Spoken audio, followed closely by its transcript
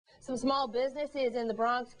Some small businesses in the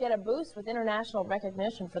Bronx get a boost with international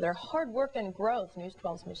recognition for their hard work and growth. News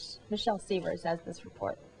 12's Michelle Sievers has this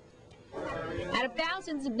report. Out of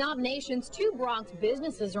thousands of nominations, 2 Bronx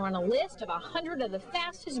businesses are on a list of 100 of the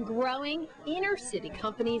fastest growing inner city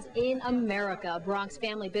companies in America. Bronx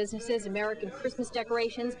family businesses, American Christmas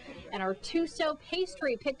Decorations, and Artuso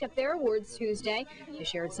Pastry picked up their awards Tuesday. They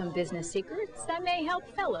shared some business secrets that may help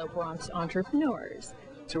fellow Bronx entrepreneurs.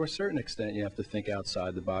 To a certain extent, you have to think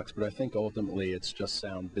outside the box, but I think ultimately it's just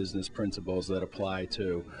sound business principles that apply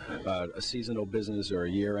to a seasonal business or a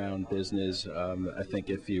year-round business. I think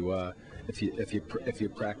if you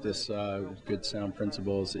practice good sound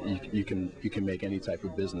principles, you can make any type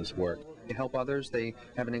of business work. You help others, they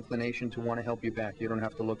have an inclination to want to help you back. You don't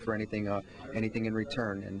have to look for anything in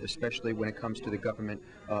return, and especially when it comes to the government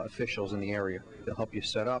officials in the area. They'll help you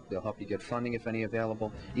set up, they'll help you get funding if any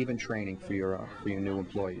available, even training for your new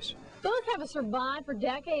employees. Both have survived for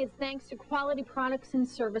decades thanks to quality products and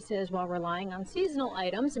services while relying on seasonal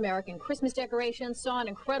items. American Christmas Decorations saw an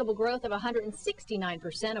incredible growth of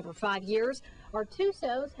 169% over 5 years.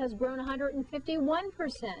 Artuso's has grown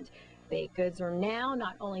 151%. Baked goods are now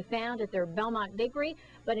not only found at their Belmont bakery,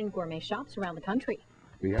 but in gourmet shops around the country.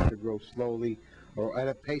 We have to grow slowly or at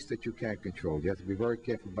a pace that you can't control. You have to be very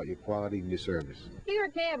careful about your quality and your service. New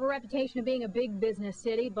York may have a reputation of being a big business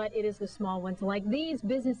city, but it is the small ones like these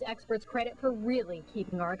business experts credit for really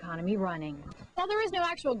keeping our economy running. While there is no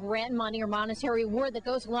actual grant money or monetary award that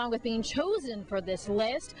goes along with being chosen for this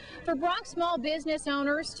list, for Bronx small business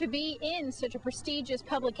owners to be in such a prestigious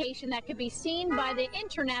publication that could be seen by the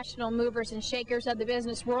international movers and shakers of the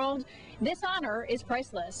business world, this honor is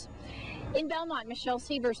priceless. In Belmont, Michelle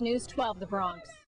Sievers, News 12, the Bronx.